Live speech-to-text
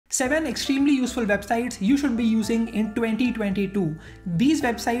7 extremely useful websites you should be using in 2022. These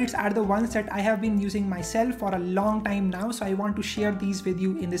websites are the ones that I have been using myself for a long time now, so I want to share these with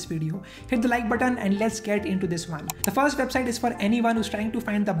you in this video. Hit the like button and let's get into this one. The first website is for anyone who's trying to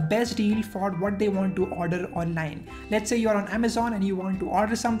find the best deal for what they want to order online. Let's say you're on Amazon and you want to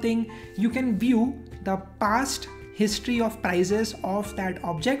order something. You can view the past history of prices of that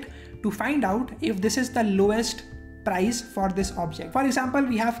object to find out if this is the lowest price for this object. For example,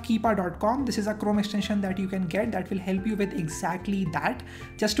 we have keepa.com. This is a Chrome extension that you can get that will help you with exactly that.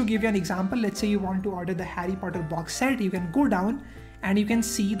 Just to give you an example, let's say you want to order the Harry Potter box set. You can go down and you can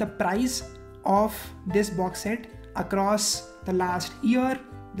see the price of this box set across the last year,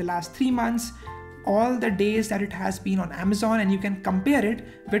 the last 3 months, all the days that it has been on Amazon, and you can compare it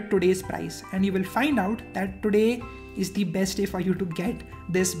with today's price, and you will find out that today is the best day for you to get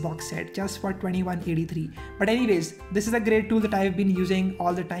this box set just for $21.83. But anyways, this is a great tool that I've been using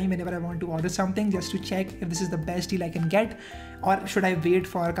all the time whenever I want to order something, just to check if this is the best deal I can get, or should I wait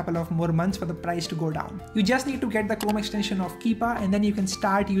for a couple of more months for the price to go down. You just need to get the Chrome extension of Keepa, and then you can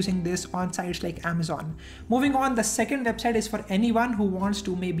start using this on sites like Amazon. Moving on, the second website is for anyone who wants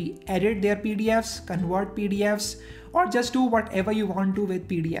to maybe edit their PDFs, convert PDFs, or just do whatever you want to with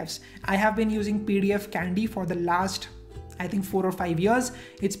PDFs. I have been using PDF Candy for the last, I think 4 or 5 years.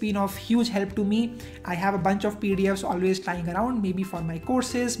 It's been of huge help to me. I have a bunch of PDFs always lying around, maybe for my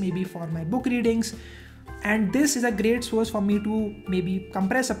courses, maybe for my book readings. And this is a great source for me to maybe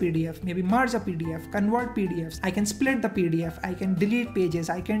compress a PDF, maybe merge a PDF, convert PDFs. I can split the PDF, I can delete pages,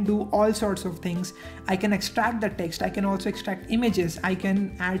 I can do all sorts of things. I can extract the text, I can also extract images, I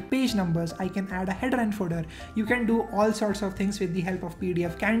can add page numbers, I can add a header and footer. You can do all sorts of things with the help of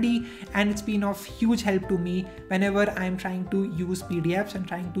PDF Candy, and it's been of huge help to me whenever I'm trying to use PDFs and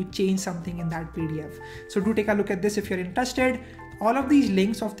trying to change something in that PDF. So do take a look at this if you're interested. All of these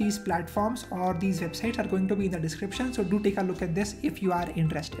links of these platforms or these websites are going to be in the description, so do take a look at this if you are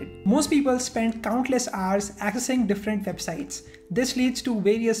interested. Most people spend countless hours accessing different websites. This leads to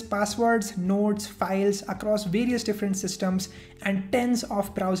various passwords, nodes, files across various different systems, and tens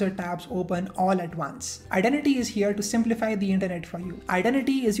of browser tabs open all at once. Identity is here to simplify the internet for you.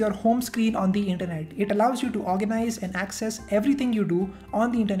 Identity is your home screen on the internet. It allows you to organize and access everything you do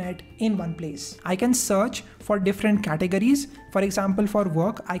on the internet in one place. I can search for different categories. For example, for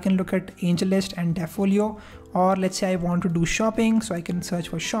work, I can look at AngelList and Devfolio, or let's say I want to do shopping, so I can search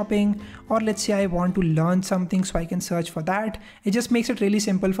for shopping, or let's say I want to learn something, so I can search for that. It just makes it really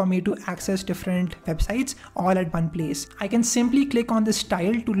simple for me to access different websites all at one place. I can simply click on this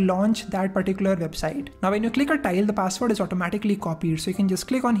tile to launch that particular website. Now, when you click a tile, the password is automatically copied, so you can just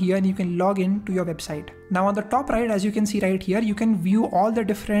click on here and you can log in to your website. Now on the top right, as you can see right here, you can view all the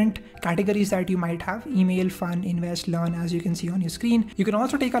different categories that you might have: email, fun, invest, learn, as you can see on your screen. You can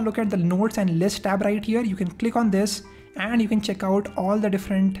also take a look at the notes and list tab right here. You can click on this and you can check out all the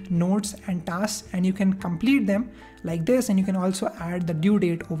different notes and tasks, and you can complete them like this, and you can also add the due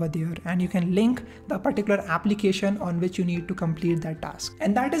date over there, and you can link the particular application on which you need to complete that task.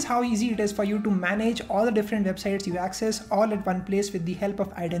 And that is how easy it is for you to manage all the different websites you access all at one place with the help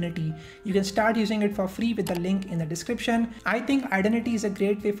of Identity. You can start using it for free with the link in the description. I think Identity is a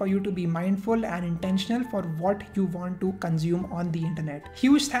great way for you to be mindful and intentional for what you want to consume on the internet.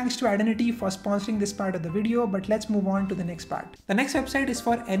 Huge thanks to Identity for sponsoring this part of the video, but let's move on to the next part. The next website is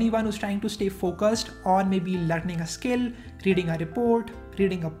for anyone who's trying to stay focused on maybe learning a skill, reading a report,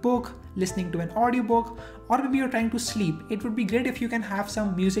 reading a book, listening to an audiobook, or maybe you're trying to sleep. It would be great if you can have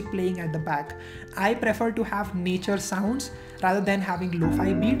some music playing at the back. I prefer to have nature sounds rather than having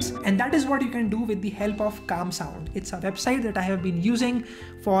lo-fi beats, and that is what you can do with the help of Calm Sound. It's a website that I have been using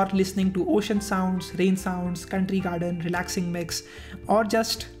for listening to ocean sounds, rain sounds, country garden, relaxing mix, or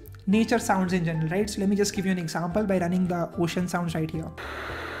just nature sounds in general, right? So let me just give you an example by running the ocean sounds right here.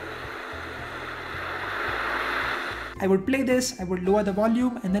 I would play this, I would lower the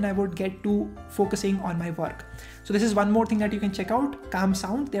volume, and then I would get to focusing on my work. So this is one more thing that you can check out, Calm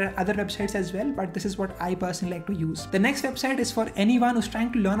Sound. There are other websites as well, but this is what I personally like to use. The next website is for anyone who's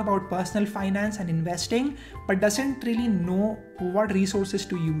trying to learn about personal finance and investing, but doesn't really know what resources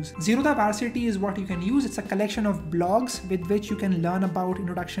to use. Zero the Varsity is what you can use. It's a collection of blogs with which you can learn about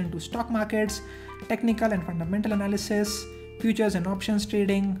introduction to stock markets, technical and fundamental analysis, futures and options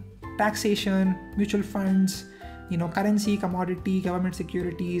trading, taxation, mutual funds, currency, commodity, government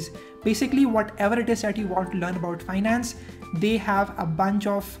securities, basically whatever it is that you want to learn about finance, they have a bunch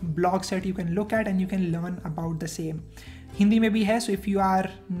of blogs that you can look at and you can learn about the same. Hindi mein bhi hai, so if you are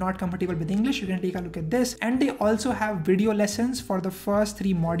not comfortable with English, you can take a look at this. And they also have video lessons for the first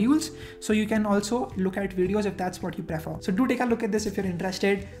 3 modules, so you can also look at videos if that's what you prefer. So do take a look at this if you're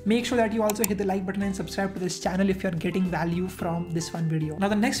interested. Make sure that you also hit the like button and subscribe to this channel if you're getting value from this one video. Now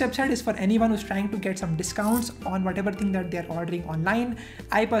the next website is for anyone who's trying to get some discounts on whatever thing that they're ordering online.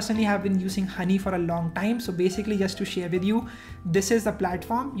 I personally have been using Honey for a long time, so basically just to share with you, this is the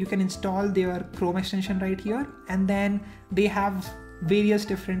platform. You can install their Chrome extension right here, and then they have various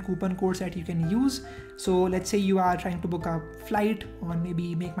different coupon codes that you can use. So let's say you are trying to book a flight on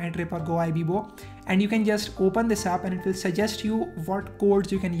maybe Make My Trip or Go Ibibo, and you can just open this up and it will suggest you what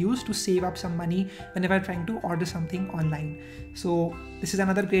codes you can use to save up some money whenever trying to order something online. So this is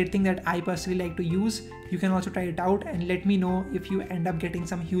another great thing that I personally like to use. You can also try it out and let me know if you end up getting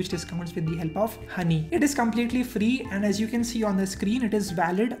some huge discounts with the help of Honey. It is completely free, and as you can see on the screen, it is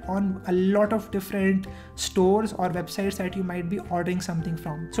valid on a lot of different stores or websites that you might be ordering something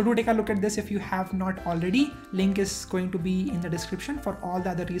from. So do take a look at this if you have not already. Link is going to be in the description for all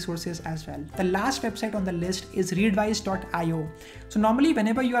the other resources as well. The last website on the list is readwise.io. So normally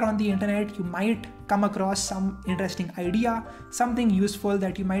whenever you are on the internet, you might come across some interesting idea, something useful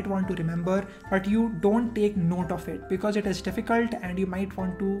that you might want to remember, but you don't take note of it because it is difficult and you might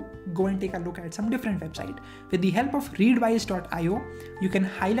want to go and take a look at some different website. With the help of readwise.io, you can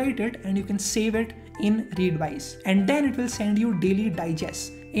highlight it and you can save it in Readwise, and then it will send you daily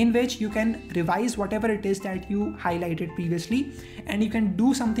digests in which you can revise whatever it is that you highlighted previously, and you can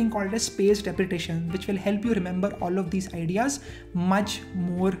do something called a spaced repetition, which will help you remember all of these ideas much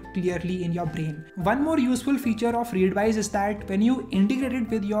more clearly in your brain. One more useful feature of Readwise is that when you integrate it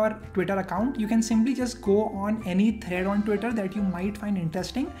with your Twitter account, you can simply just go on any thread on Twitter that you might find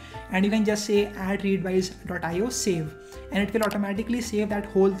interesting, and you can just say @readwise.io save, and it will automatically save that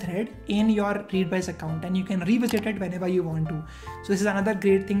whole thread in your Readwise account, and you can revisit it whenever you want to. So this is another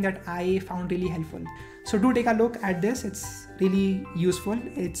great thing that I found really helpful. So do take a look at this. It's really useful.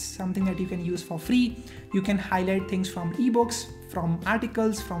 It's something that you can use for free. You can highlight things from ebooks, from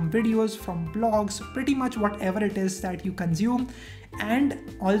articles, from videos, from blogs, pretty much whatever it is that you consume. And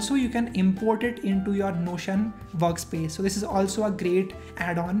also you can import it into your Notion workspace. So this is also a great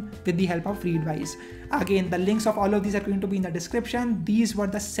add-on with the help of Readwise. Again, the links of all of these are going to be in the description. These were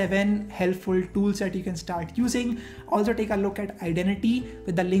the 7 helpful tools that you can start using. Also take a look at Identity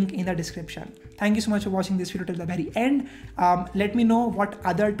with the link in the description. Thank you so much for watching this video till the very end. Let me know what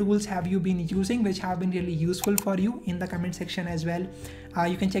other tools have you been using which have been really useful for you in the comment section as well.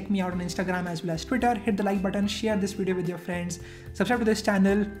 You can check me out on Instagram as well as Twitter. Hit the like button, share this video with your friends, subscribe to this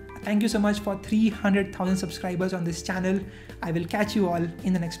channel. Thank you so much for 300,000 subscribers on this channel. I will catch you all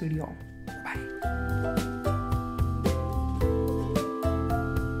in the next video. Bye.